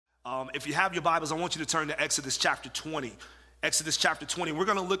If you have your Bibles, I want you to turn to Exodus chapter 20. Exodus chapter 20, we're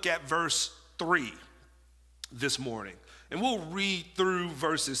going to look at verse 3 this morning. And we'll read through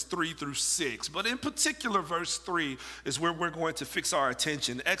verses 3 through 6. But in particular, verse 3 is where we're going to fix our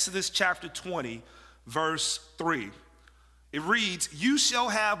attention. Exodus chapter 20, verse 3. It reads, "You shall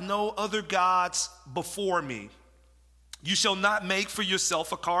have no other gods before me. You shall not make for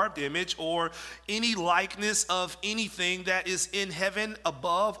yourself a carved image or any likeness of anything that is in heaven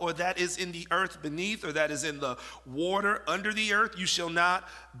above, or that is in the earth beneath, or that is in the water under the earth. You shall not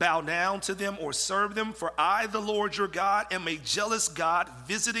bow down to them or serve them. For I, the Lord your God, am a jealous God,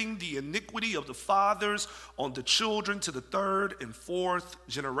 visiting the iniquity of the fathers on the children to the third and fourth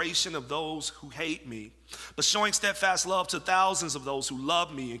generation of those who hate me, but showing steadfast love to thousands of those who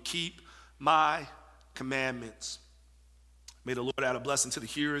love me and keep my commandments." May the Lord add a blessing to the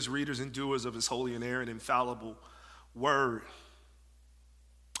hearers, readers, and doers of his holy and inerrant, infallible word.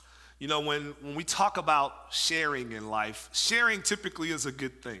 You know, when we talk about sharing in life, sharing typically is a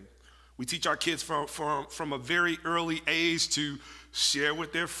good thing. We teach our kids from a very early age to share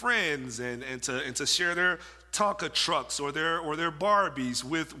with their friends and to share their Tonka trucks or their Barbies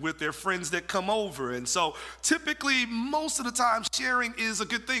with their friends that come over. And so typically, most of the time, sharing is a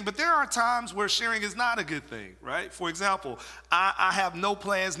good thing. But there are times where sharing is not a good thing, right? For example, I have no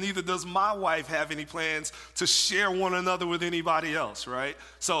plans, neither does my wife have any plans to share one another with anybody else, right?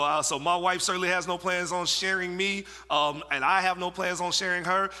 So my wife certainly has no plans on sharing me, and I have no plans on sharing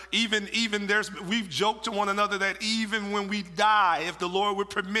her. Even we've joked to one another that even when we die, if the Lord would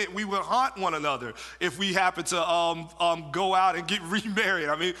permit, we will haunt one another if we happen to go out and get remarried.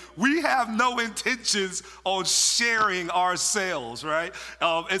 I mean, we have no intentions on sharing ourselves, right?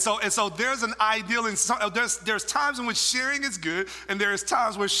 And so there's an ideal, and there's times in which sharing is good, and there's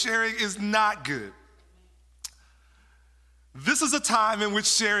times where sharing is not good. This is a time in which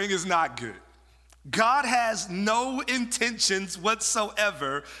sharing is not good. God has no intentions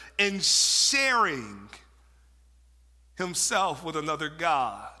whatsoever in sharing himself with another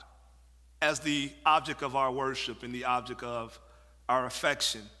God as the object of our worship and the object of our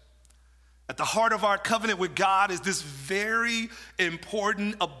affection. At the heart of our covenant with God is this very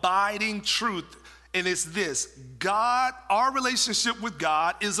important abiding truth, and it's this: God, our relationship with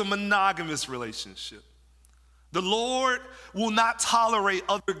God is a monogamous relationship. The Lord will not tolerate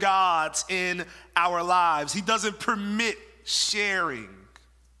other gods in our lives. He doesn't permit sharing.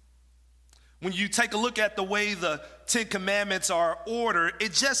 When you take a look at the way the Ten Commandments are ordered,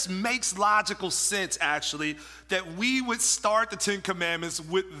 it just makes logical sense, actually, that we would start the Ten Commandments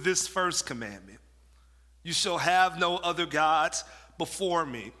with this first commandment: you shall have no other gods before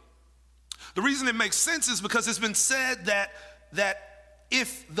me. The reason it makes sense is because it's been said that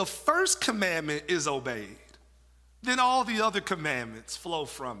if the first commandment is obeyed, then all the other commandments flow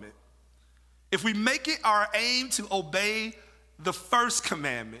from it. If we make it our aim to obey the first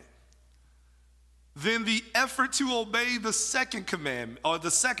commandment, then the effort to obey the second commandment, or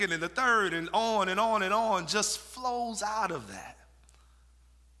the second and the third, and on and on and on, just flows out of that.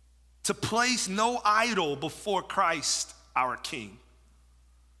 To place no idol before Christ our King.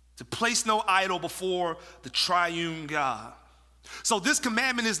 To place no idol before the triune God. So this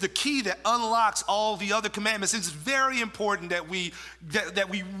commandment is the key that unlocks all the other commandments. It's very important that we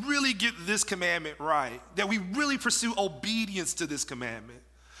really get this commandment right, that we really pursue obedience to this commandment.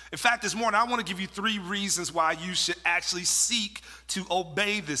 In fact, this morning, I want to give you 3 reasons why you should actually seek to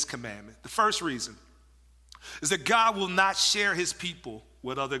obey this commandment. The first reason is that God will not share his people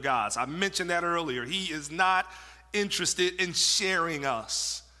with other gods. I mentioned that earlier. He is not interested in sharing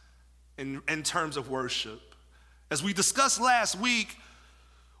us in terms of worship. As we discussed last week,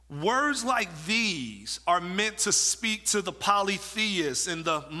 words like these are meant to speak to the polytheists and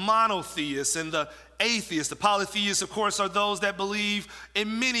the monotheists and the atheists. The polytheists, of course, are those that believe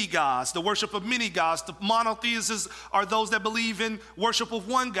in many gods, the worship of many gods. The monotheists are those that believe in worship of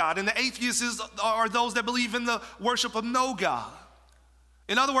one God. And the atheists are those that believe in the worship of no God.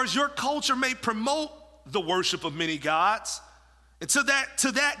 In other words, your culture may promote the worship of many gods. And to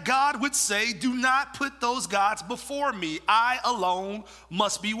that, God would say, do not put those gods before me. I alone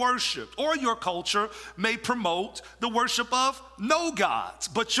must be worshiped. Or your culture may promote the worship of no gods,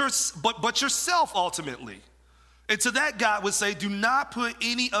 but yourself ultimately. And to that, God would say, do not put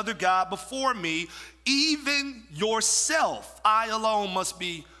any other God before me, even yourself. I alone must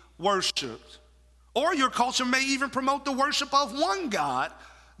be worshiped. Or your culture may even promote the worship of one God,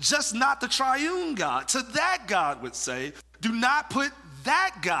 just not the triune God. To that, God would say, do not put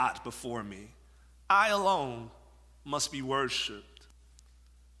that God before me. I alone must be worshiped.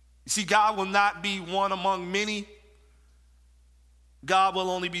 You see, God will not be one among many. God will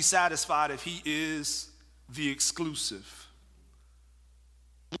only be satisfied if he is the exclusive.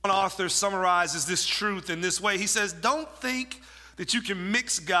 One author summarizes this truth in this way. He says, don't think that you can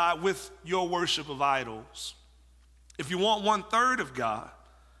mix God with your worship of idols. If you want 1/3 of God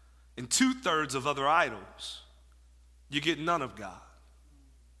and 2/3 of other idols, you get none of God.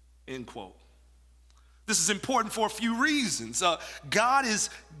 End quote. This is important for a few reasons. God is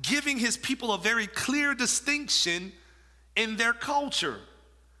giving his people a very clear distinction in their culture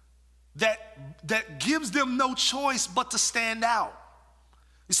that gives them no choice but to stand out.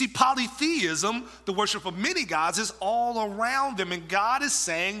 You see, polytheism, the worship of many gods, is all around them, and God is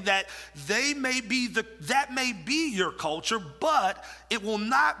saying that that may be your culture, but it will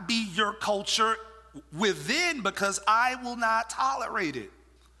not be your culture within, because I will not tolerate it.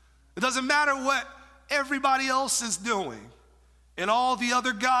 It doesn't matter what everybody else is doing and all the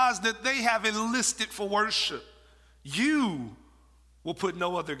other gods that they have enlisted for worship. You will put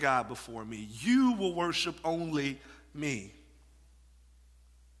no other God before me. You will worship only me.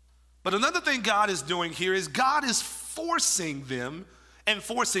 But another thing God is doing here is God is forcing them and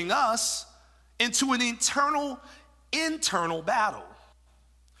forcing us into an internal battle.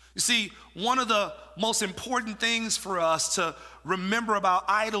 You see, one of the most important things for us to remember about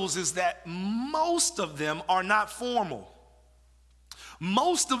idols is that most of them are not formal.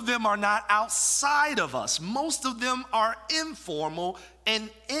 Most of them are not outside of us. Most of them are informal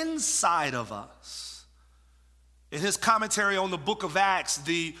and inside of us. In his commentary on the book of Acts,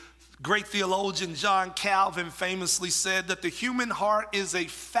 the great theologian John Calvin famously said that the human heart is a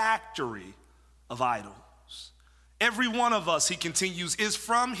factory of idols. Every one of us, he continues, is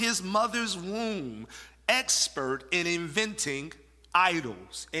from his mother's womb expert in inventing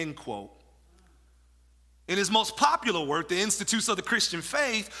idols, end quote. In his most popular work, The Institutes of the Christian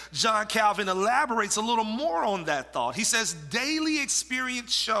Faith, John Calvin elaborates a little more on that thought. He says, daily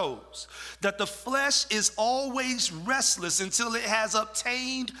experience shows that the flesh is always restless until it has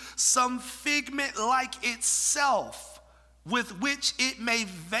obtained some figment like itself, with which it may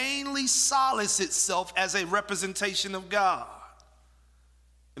vainly solace itself as a representation of God.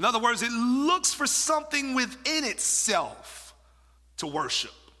 In other words, it looks for something within itself to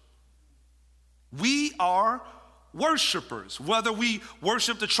worship. We are worshipers, whether we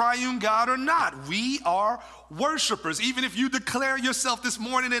worship the triune God or not. We are worshipers. Even if you declare yourself this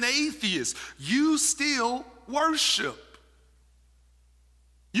morning an atheist, you still worship.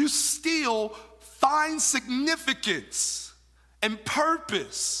 You still find significance and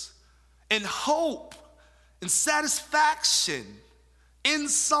purpose and hope and satisfaction in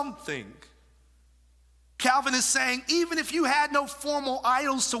something. Calvin is saying, even if you had no formal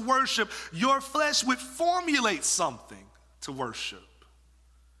idols to worship, your flesh would formulate something to worship.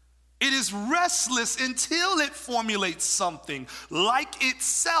 It is restless until it formulates something like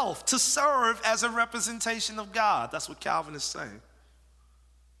itself to serve as a representation of God. That's what Calvin is saying.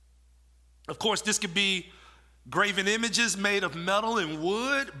 Of course, this could be graven images made of metal and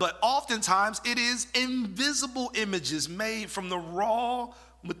wood, but oftentimes it is invisible images made from the raw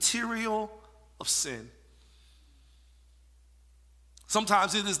material of sin.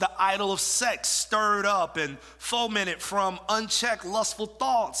 Sometimes it is the idol of sex stirred up and fomented from unchecked lustful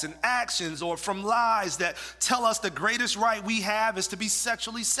thoughts and actions, or from lies that tell us the greatest right we have is to be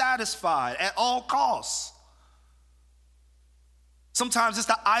sexually satisfied at all costs. Sometimes it's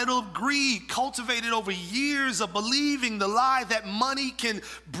the idol of greed, cultivated over years of believing the lie that money can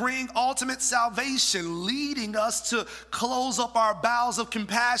bring ultimate salvation, leading us to close up our bowels of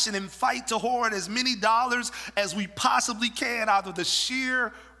compassion and fight to hoard as many dollars as we possibly can out of the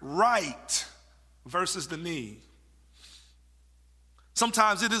sheer right versus the need.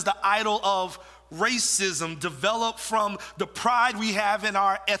 Sometimes it is the idol of racism, developed from the pride we have in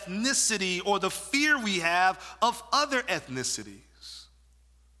our ethnicity or the fear we have of other ethnicities.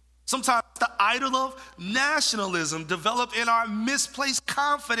 Sometimes the idol of nationalism, developed in our misplaced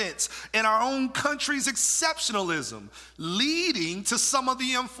confidence in our own country's exceptionalism, leading to some of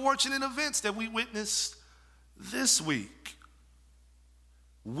the unfortunate events that we witnessed this week.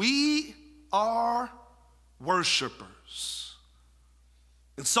 We are worshipers.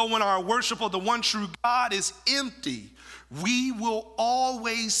 And so when our worship of the one true God is empty, we will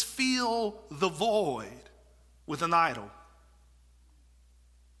always fill the void with an idol.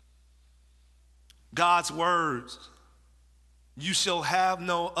 God's words, "You shall have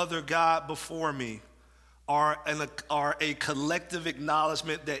no other God before me," are a collective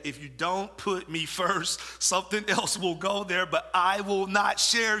acknowledgement that if you don't put me first, something else will go there, but I will not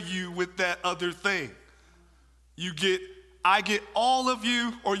share you with that other thing. I get all of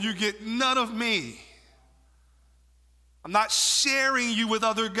you, or you get none of me. I'm not sharing you with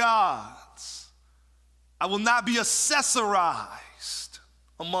other gods. I will not be accessorized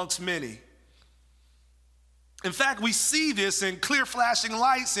amongst many. In fact, we see this in clear flashing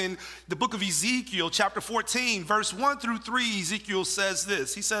lights in the book of Ezekiel, chapter 14, verse 1 through 3. Ezekiel says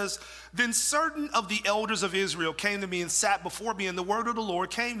this. He says, "Then certain of the elders of Israel came to me and sat before me, and the word of the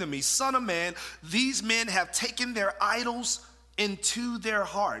Lord came to me. Son of man, these men have taken their idols into their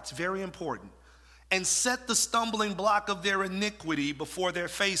hearts," very important, "and set the stumbling block of their iniquity before their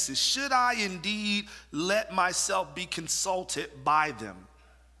faces. Should I indeed let myself be consulted by them?"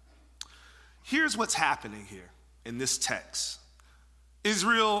 Here's what's happening here in this text.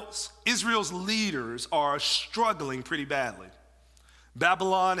 Israel's leaders are struggling pretty badly.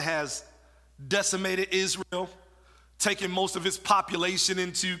 Babylon has decimated Israel, taken most of its population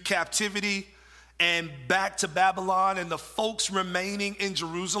into captivity and back to Babylon, and the folks remaining in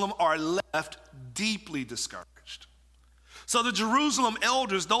Jerusalem are left deeply discouraged. So the Jerusalem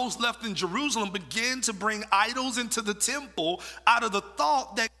elders, those left in Jerusalem, begin to bring idols into the temple out of the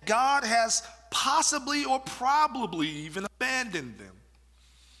thought that God has possibly or probably even abandoned them.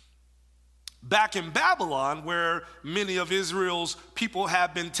 Back in Babylon, where many of Israel's people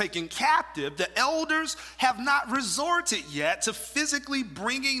have been taken captive, the elders have not resorted yet to physically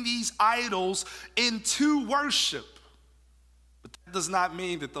bringing these idols into worship. But that does not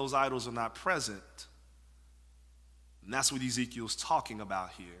mean that those idols are not present. And that's what Ezekiel's talking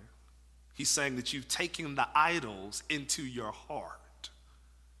about here. He's saying that you've taken the idols into your heart.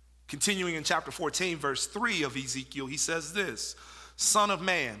 Continuing in chapter 14, verse 3 of Ezekiel, he says this, "Son of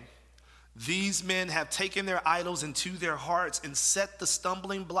man, these men have taken their idols into their hearts and set the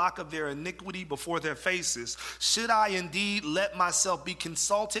stumbling block of their iniquity before their faces. Should I indeed let myself be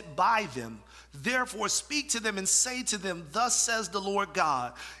consulted by them? Therefore speak to them and say to them, thus says the Lord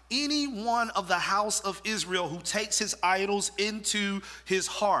God, any one of the house of Israel who takes his idols into his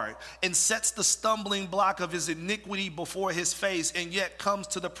heart and sets the stumbling block of his iniquity before his face and yet comes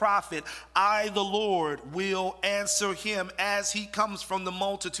to the prophet, I, the Lord, will answer him as he comes from the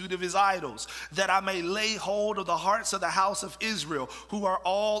multitude of his idols, that I may lay hold of the hearts of the house of Israel, who are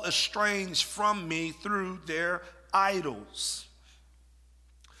all estranged from me through their idols."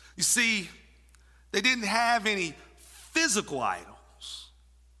 You see, they didn't have any physical idols,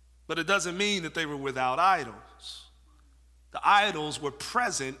 but it doesn't mean that they were without idols. The idols were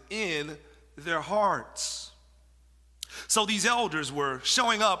present in their hearts. So these elders were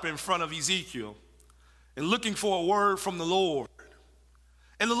showing up in front of Ezekiel and looking for a word from the Lord.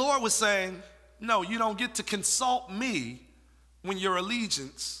 And the Lord was saying, no, you don't get to consult me when your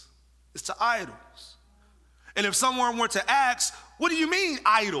allegiance is to idols. And if someone were to ask, what do you mean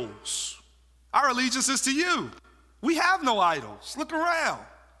idols? Our allegiance is to you. We have no idols. Look around.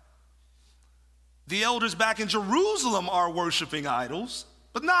 The elders back in Jerusalem are worshiping idols,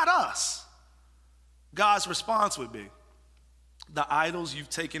 but not us. God's response would be, the idols you've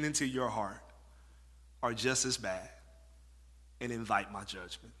taken into your heart are just as bad and invite my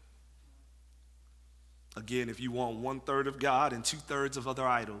judgment. Again, if you want 1/3 of God and 2/3 of other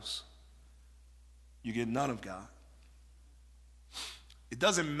idols, you get none of God. It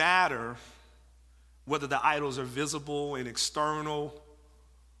doesn't matter whether the idols are visible and external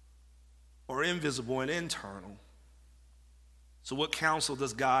or invisible and internal. So what counsel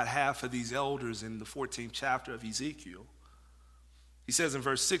does God have for these elders in the 14th chapter of Ezekiel? He says in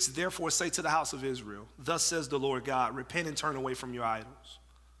verse 6, therefore say to the house of Israel, thus says the Lord God, repent and turn away from your idols.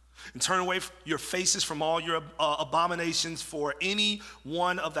 And turn away your faces from all your abominations, for any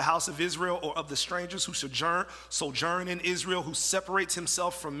one of the house of Israel or of the strangers who sojourn in Israel, who separates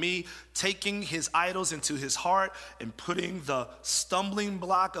himself from me, taking his idols into his heart and putting the stumbling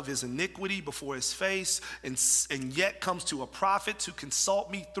block of his iniquity before his face, and yet comes to a prophet to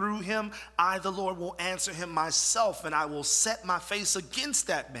consult me through him, I, the Lord, will answer him myself, and I will set my face against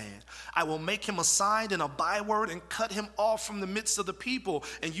that man. I will make him a sign and a byword and cut him off from the midst of the people,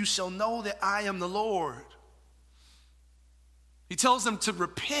 and you shall know that I am the Lord. He tells them to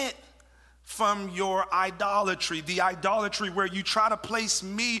repent from your idolatry, the idolatry where you try to replace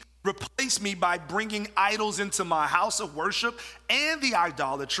me by bringing idols into my house of worship, and the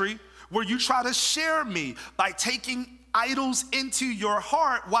idolatry where you try to share me by taking idols into your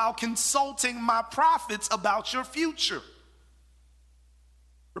heart while consulting my prophets about your future.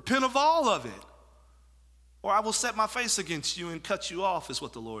 Repent of all of it, or I will set my face against you and cut you off, is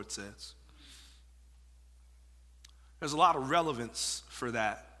what the Lord says. There's a lot of relevance for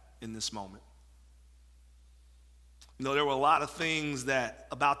that in this moment. You know, there were a lot of things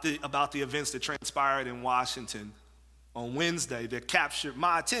about the events that transpired in Washington on Wednesday that captured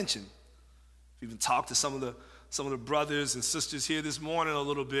my attention. I've even talked to some of some of the brothers and sisters here this morning a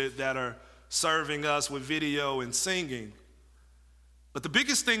little bit that are serving us with video and singing. But the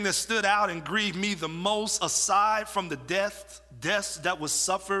biggest thing that stood out and grieved me the most, aside from the deaths that was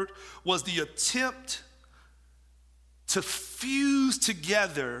suffered, was the attempt to fuse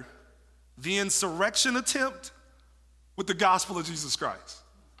together the insurrection attempt with the gospel of Jesus Christ,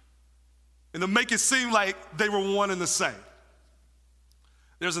 and to make it seem like they were one and the same.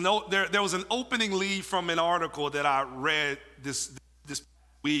 There was an opening lead from an article that I read this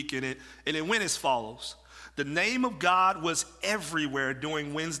week, and it went as follows. The name of God was everywhere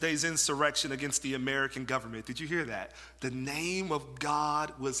during Wednesday's insurrection against the American government. Did you hear that? The name of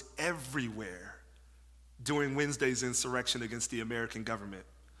God was everywhere during Wednesday's insurrection against the American government.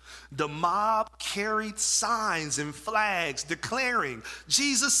 The mob carried signs and flags declaring,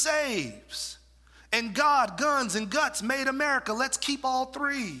 Jesus saves, and God, guns, and guts made America. Let's keep all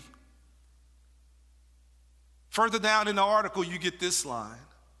three. Further down in the article, you get this line.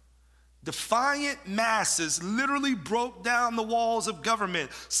 Defiant masses literally broke down the walls of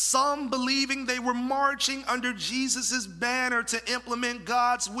government, some believing they were marching under Jesus' banner to implement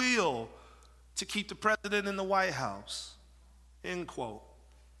God's will to keep the president in the White House. End quote.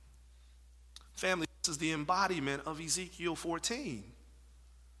 Family, this is the embodiment of Ezekiel 14.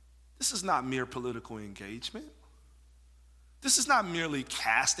 This is not mere political engagement. This is not merely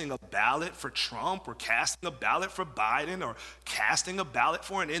casting a ballot for Trump or casting a ballot for Biden or casting a ballot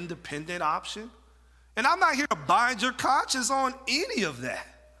for an independent option. And I'm not here to bind your conscience on any of that.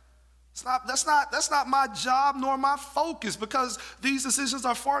 That's not my job nor my focus, because these decisions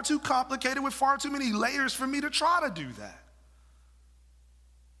are far too complicated with far too many layers for me to try to do that.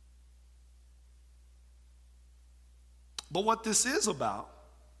 But what this is about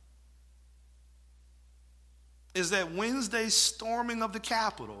is that Wednesday's storming of the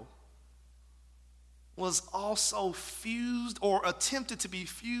Capitol was also fused or attempted to be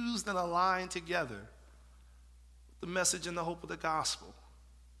fused and aligned together with the message and the hope of the gospel.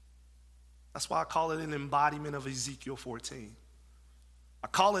 That's why I call it an embodiment of Ezekiel 14. I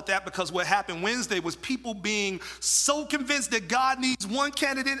call it that because what happened Wednesday was people being so convinced that God needs one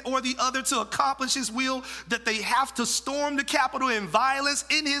candidate or the other to accomplish his will that they have to storm the Capitol in violence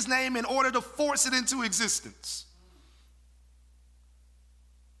in his name in order to force it into existence.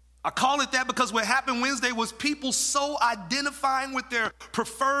 I call it that because what happened Wednesday was people so identifying with their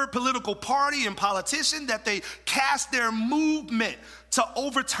preferred political party and politician that they cast their movement to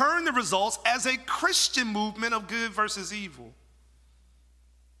overturn the results as a Christian movement of good versus evil.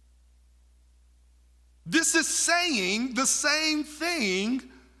 This is saying the same thing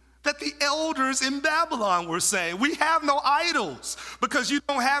that the elders in Babylon were saying. We have no idols because you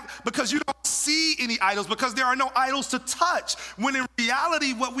don't see any idols, because there are no idols to touch. When in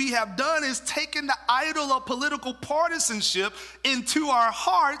reality, what we have done is taken the idol of political partisanship into our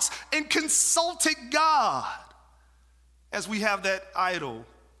hearts and consulted God as we have that idol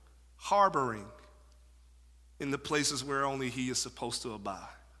harboring in the places where only he is supposed to abide.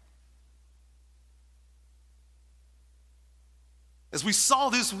 As we saw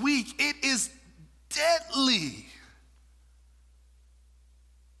this week, it is deadly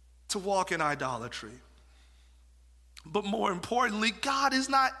to walk in idolatry. But more importantly, God is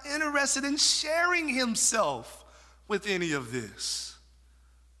not interested in sharing himself with any of this.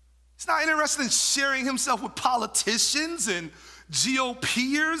 He's not interested in sharing himself with politicians and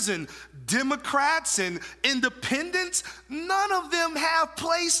GOPers and Democrats and independents. None of them have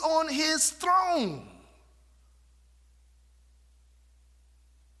place on his throne.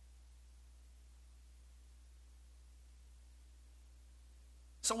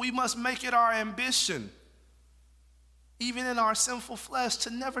 So we must make it our ambition, even in our sinful flesh, to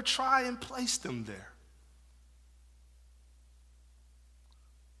never try and place them there.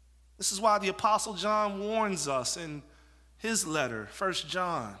 This is why the Apostle John warns us in his letter, 1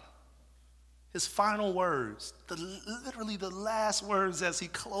 John, his final words, literally the last words as he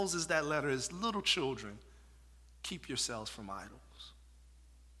closes that letter is, little children, keep yourselves from idols.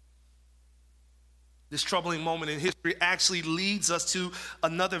 This troubling moment in history actually leads us to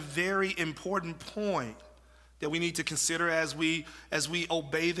another very important point that we need to consider as we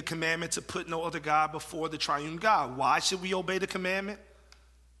obey the commandment to put no other God before the triune God. Why should we obey the commandment?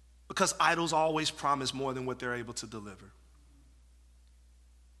 Because idols always promise more than what they're able to deliver.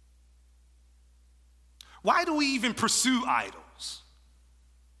 Why do we even pursue idols?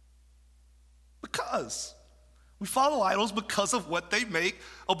 Because we follow idols because of what they make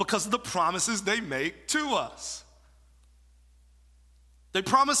or because of the promises they make to us. They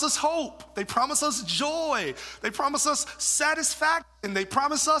promise us hope. They promise us joy. They promise us satisfaction. They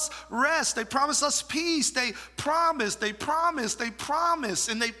promise us rest. They promise us peace. They promise,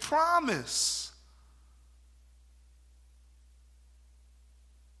 and they promise.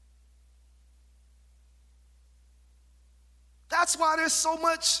 That's why there's so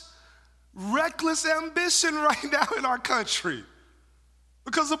much reckless ambition right now in our country,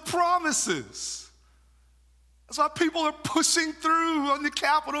 because of promises. That's why people are pushing through on the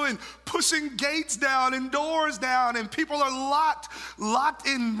Capitol and pushing gates down and doors down, and people are locked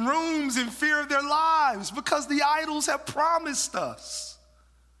in rooms in fear of their lives because the idols have promised us.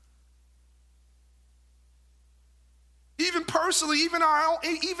 Even personally, even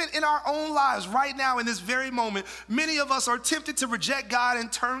in our own lives right now in this very moment, many of us are tempted to reject God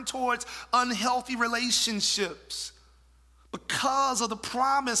and turn towards unhealthy relationships because of the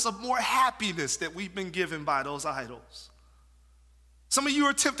promise of more happiness that we've been given by those idols. Some of you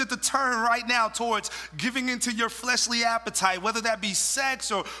are tempted to turn right now towards giving into your fleshly appetite, whether that be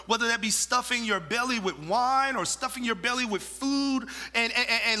sex or whether that be stuffing your belly with wine or stuffing your belly with food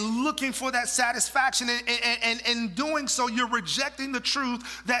and looking for that satisfaction. And in doing so, you're rejecting the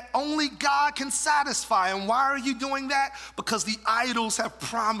truth that only God can satisfy. And why are you doing that? Because the idols have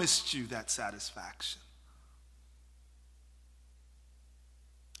promised you that satisfaction.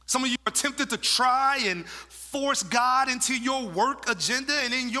 Some of you are tempted to try and force God into your work agenda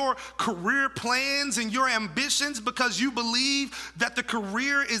and in your career plans and your ambitions because you believe that the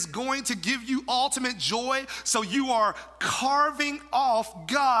career is going to give you ultimate joy. So you are carving off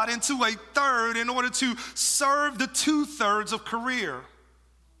God into a third in order to serve the 2/3 of career.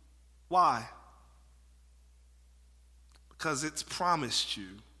 Why? Because it's promised you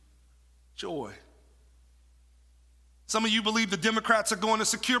joy. Some of you believe the Democrats are going to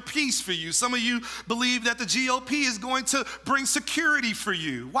secure peace for you. Some of you believe that the GOP is going to bring security for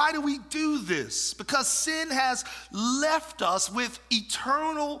you. Why do we do this? Because sin has left us with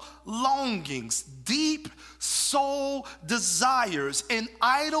eternal longings, deep soul desires, and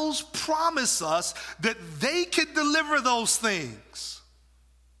idols promise us that they can deliver those things.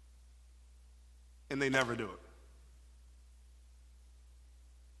 And they never do it.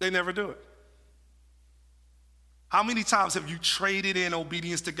 They never do it. How many times have you traded in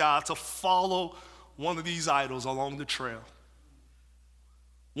obedience to God to follow one of these idols along the trail?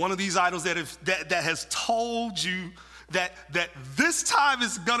 One of these idols that has told you that this time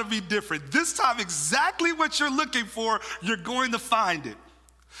is going to be different. This time, exactly what you're looking for, you're going to find it.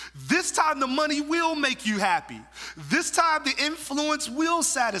 This time the money will make you happy. This time the influence will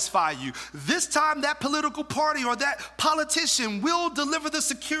satisfy you. This time that political party or that politician will deliver the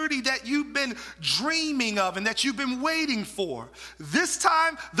security that you've been dreaming of and that you've been waiting for. This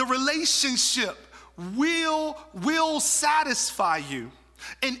time the relationship will satisfy you.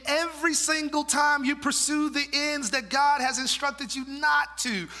 And every single time you pursue the ends that God has instructed you not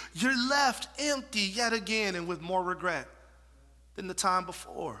to, you're left empty yet again and with more regret than the time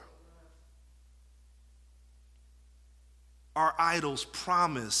before. Our idols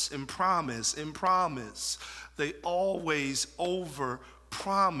promise and promise and promise. They always over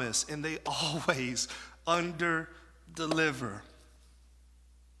promise and they always under deliver.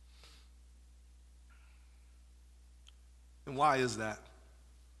 And why is that?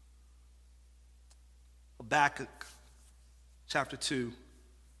 Habakkuk chapter 2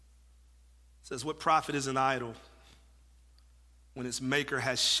 says, "What profit is an idol when its maker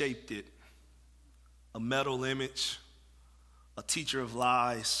has shaped it? A metal image, a teacher of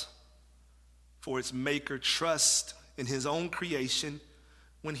lies. For its maker trusts in his own creation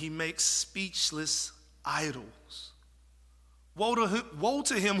when he makes speechless idols. Woe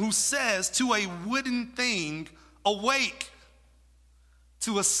to him who says to a wooden thing, awake,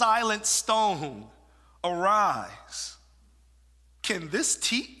 to a silent stone, arise. Can this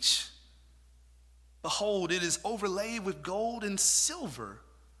teach? Behold, it is overlaid with gold and silver,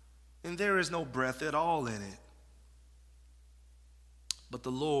 and there is no breath at all in it. But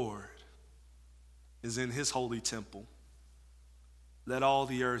the Lord is in his holy temple. Let all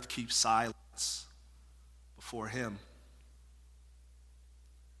the earth keep silence before him."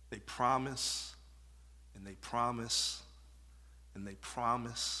 They promise, and they promise, and they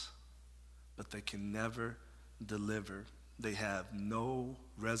promise, but they can never deliver. They have no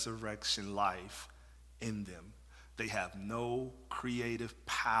resurrection life in them. They have no creative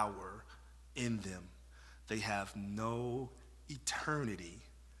power in them. They have no eternity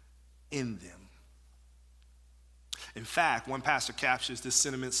in them. In fact, one pastor captures this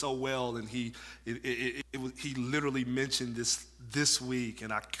sentiment so well, and he literally mentioned this week,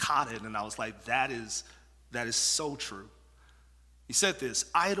 and I caught it, and I was like, that is so true. He said this,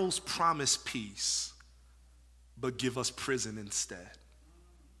 idols promise peace, but give us prison instead.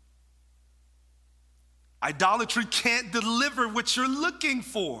 Idolatry can't deliver what you're looking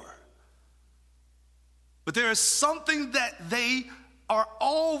for. But there is something that they are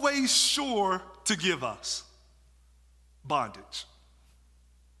always sure to give us. Bondage.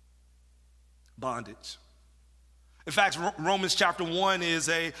 Bondage. In fact, Romans chapter 1 is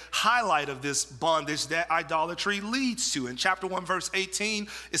a highlight of this bondage that idolatry leads to. In chapter 1, verse 18,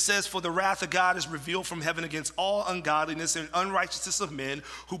 it says, "For the wrath of God is revealed from heaven against all ungodliness and unrighteousness of men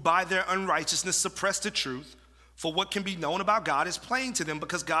who by their unrighteousness suppress the truth. For what can be known about God is plain to them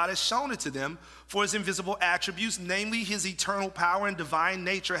because God has shown it to them. For his invisible attributes, namely his eternal power and divine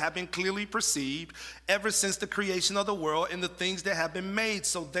nature, have been clearly perceived ever since the creation of the world and the things that have been made.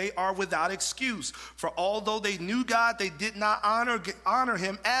 So they are without excuse. For although they knew God, they did not honor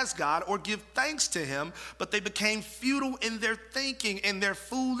him as God or give thanks to him, but they became futile in their thinking and their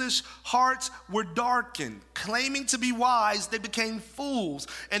foolish hearts were darkened. Claiming to be wise, they became fools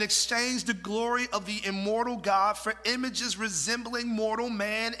and exchanged the glory of the immortal God for images resembling mortal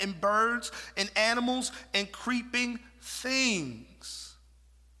man and birds and animals and creeping things.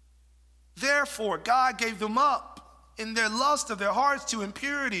 Therefore, God gave them up in their lust of their hearts to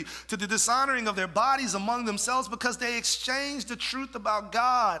impurity, to the dishonoring of their bodies among themselves, because they exchanged the truth about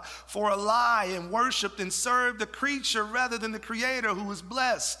God for a lie and worshiped and served the creature rather than the Creator, who is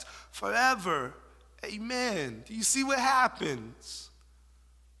blessed forever. Amen." Do you see what happens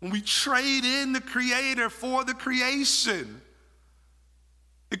when we trade in the Creator for the creation?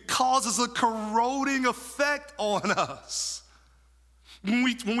 It causes a corroding effect on us. When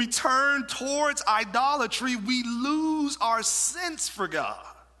we turn towards idolatry, we lose our sense for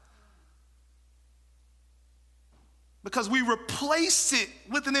God. Because we replace it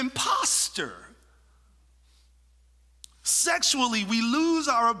with an imposter. Sexually, we lose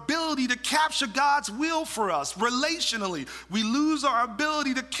our ability to capture God's will for us. Relationally, we lose our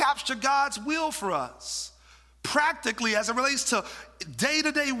ability to capture God's will for us. Practically, as it relates to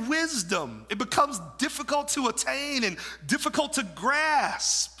day-to-day wisdom, it becomes difficult to attain and difficult to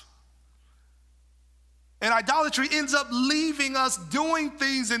grasp. And idolatry ends up leaving us doing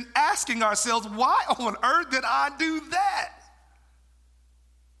things and asking ourselves, why on earth did I do that?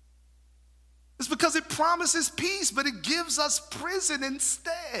 It's because it promises peace, but it gives us prison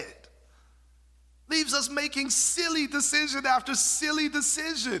instead. Leaves us making silly decision after silly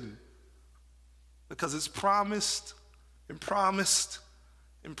decision. Because it's promised and promised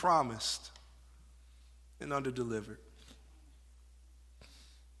and promised and underdelivered.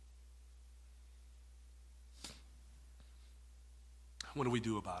 What do we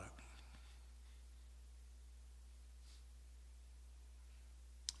do about it?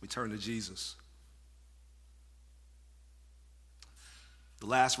 We turn to Jesus. The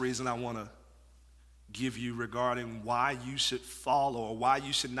last reason I want to give you regarding why you should follow or why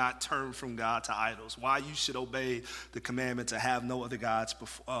you should not turn from God to idols, why you should obey the commandment to have no other gods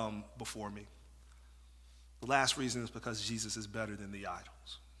before me. The last reason is because Jesus is better than the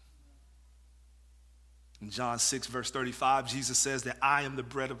idols. In John 6, verse 35, Jesus says that I am the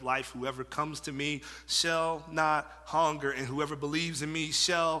bread of life. Whoever comes to me shall not hunger, and whoever believes in me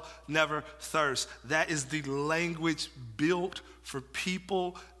shall never thirst. That is the language built for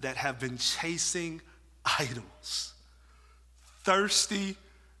people that have been chasing idols. Thirsty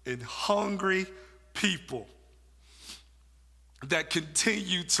and hungry people that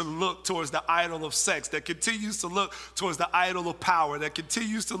continue to look towards the idol of sex, that continues to look towards the idol of power, that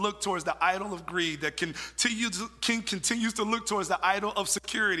continues to look towards the idol of greed, that continues to look towards the idol of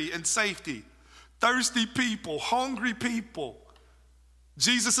security and safety. Thirsty people, hungry people.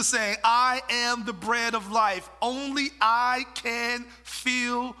 Jesus is saying, I am the bread of life. Only I can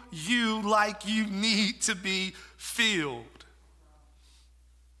fill you like you need to be filled.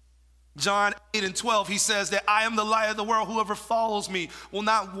 John 8 and 12, he says that I am the light of the world. Whoever follows me will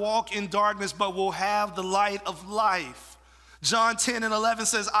not walk in darkness, but will have the light of life. John 10 and 11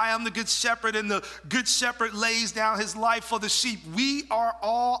 says, I am the good shepherd, and the good shepherd lays down his life for the sheep. We are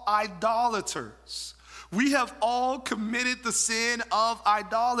all idolaters. We have all committed the sin of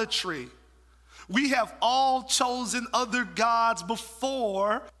idolatry. We have all chosen other gods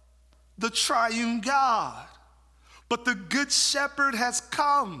before the triune God. But the good shepherd has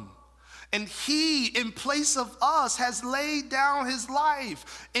come, and he, in place of us, has laid down his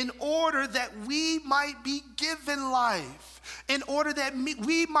life in order that we might be given life, in order that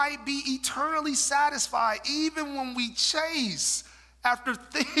we might be eternally satisfied, even when we chase after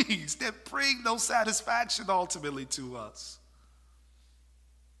things that bring no satisfaction ultimately to us.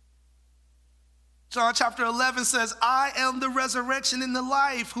 John chapter 11 says, I am the resurrection and the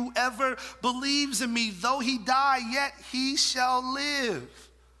life. Whoever believes in me, though he die, yet he shall live.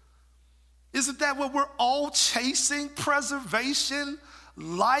 Isn't that what we're all chasing? Preservation,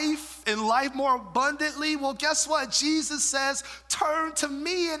 life, and life more abundantly? Well, guess what? Jesus says, turn to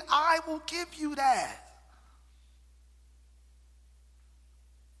me and I will give you that.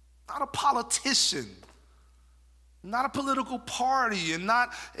 Not a politician, not a political party, and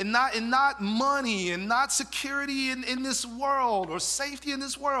not money, and not security in this world or safety in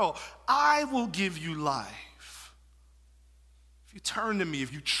this world. I will give you life. If you turn to me,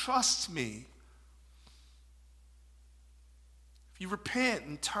 if you trust me, if you repent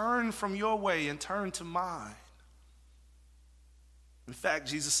and turn from your way and turn to mine. In fact,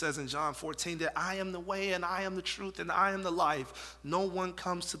 Jesus says in John 14 that I am the way and I am the truth and I am the life. No one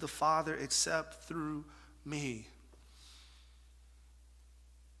comes to the Father except through me.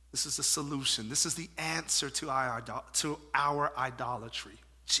 This is the solution. This is the answer to our idolatry.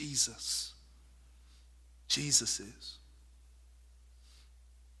 Jesus. Jesus is.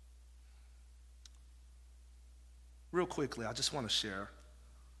 Real quickly, I just want to share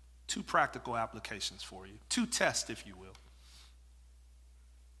 2 practical applications for you. 2 tests, if you will.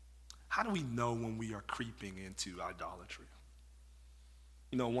 How do we know when we are creeping into idolatry?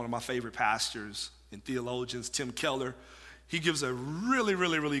 You know, one of my favorite pastors and theologians, Tim Keller, he gives a really,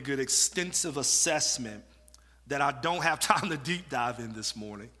 really, really good extensive assessment that I don't have time to deep dive in this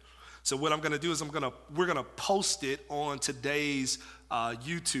morning. So what I'm going to do is we're going to post it on today's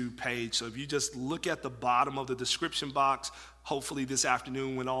YouTube page. So if you just look at the bottom of the description box, hopefully this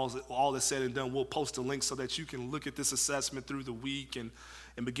afternoon when all is said and done, we'll post a link so that you can look at this assessment through the week and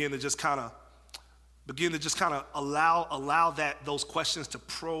begin to just kind of allow those questions to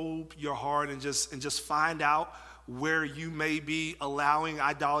probe your heart and just find out where you may be allowing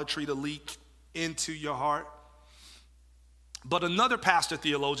idolatry to leak into your heart. But another pastor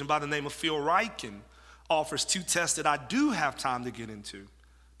theologian by the name of Phil Ryken offers 2 tests that I do have time to get into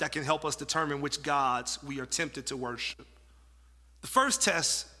that can help us determine which gods we are tempted to worship. The first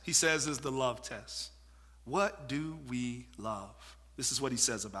test, he says, is the love test. What do we love? This is what he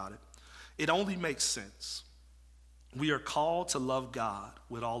says about it. It only makes sense. We are called to love God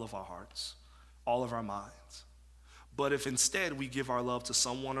with all of our hearts, all of our minds. But if instead we give our love to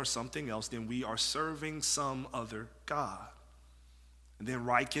someone or something else, then we are serving some other God. And then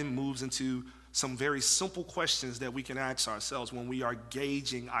Ryken moves into some very simple questions that we can ask ourselves when we are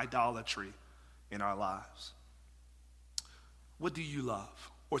gauging idolatry in our lives. What do you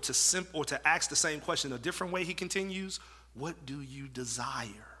love? Or to ask the same question a different way, he continues, what do you desire?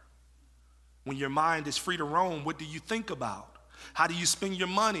 When your mind is free to roam, what do you think about? How do you spend your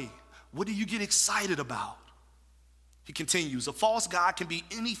money? What do you get excited about? He continues, a false god can be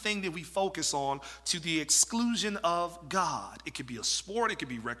anything that we focus on to the exclusion of God. It could be a sport, it could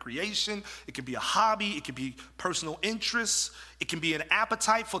be recreation, it could be a hobby, it could be personal interests, it can be an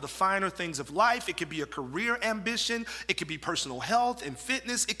appetite for the finer things of life, it could be a career ambition, it could be personal health and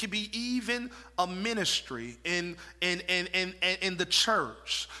fitness, it could be even a ministry in the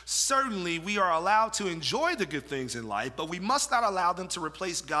church. Certainly, we are allowed to enjoy the good things in life, but we must not allow them to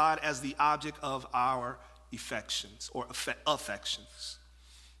replace God as the object of our affections.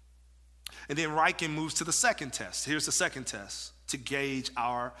 And then Ryken moves to the second test. Here's the second test to gauge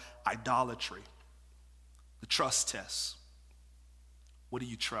our idolatry. The trust test. What do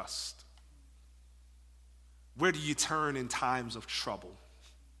you trust? Where do you turn in times of trouble?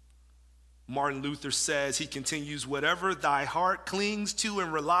 Martin Luther says, he continues, whatever thy heart clings to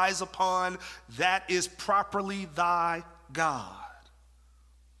and relies upon, that is properly thy God.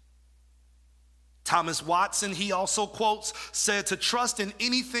 Thomas Watson, he also quotes, said to trust in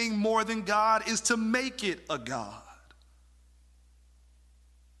anything more than God is to make it a God.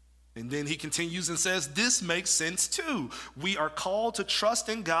 And then he continues and says, this makes sense too. We are called to trust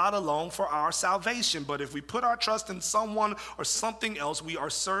in God alone for our salvation. But if we put our trust in someone or something else, we are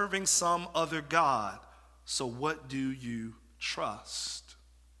serving some other God. So what do you trust?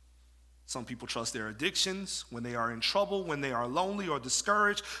 Some people trust their addictions. When they are in trouble, when they are lonely or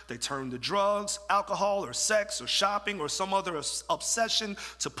discouraged, they turn to drugs, alcohol, or sex, or shopping, or some other obsession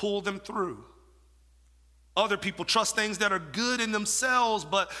to pull them through. Other people trust things that are good in themselves,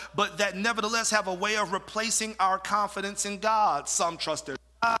 but that nevertheless have a way of replacing our confidence in God. Some trust their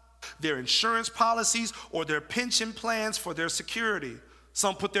job, their insurance policies, or their pension plans for their security.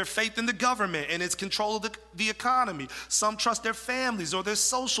 Some put their faith in the government and its control of the economy. Some trust their families or their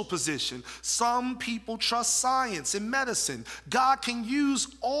social position. Some people trust science and medicine. God can use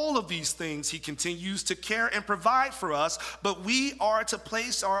all of these things. He continues to care and provide for us, but we are to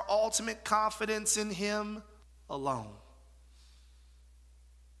place our ultimate confidence in him alone.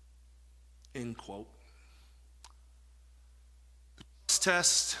 End quote.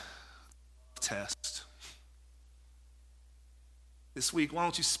 Test. This week, why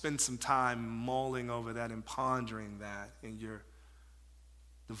don't you spend some time mulling over that and pondering that in your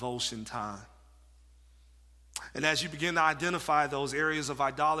devotion time. And as you begin to identify those areas of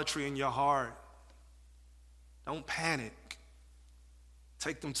idolatry in your heart, don't panic.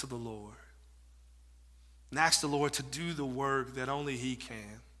 Take them to the Lord. And ask the Lord to do the work that only he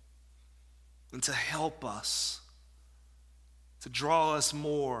can. And to help us, to draw us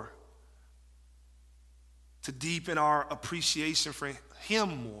more, to deepen our appreciation for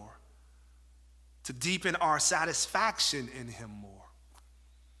him more, to deepen our satisfaction in him more,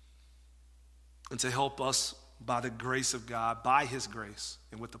 and to help us by the grace of God, by his grace,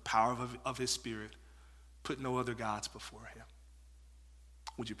 and with the power of his Spirit, put no other gods before him.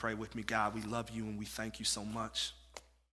 Would you pray with me? God, we love you and we thank you so much.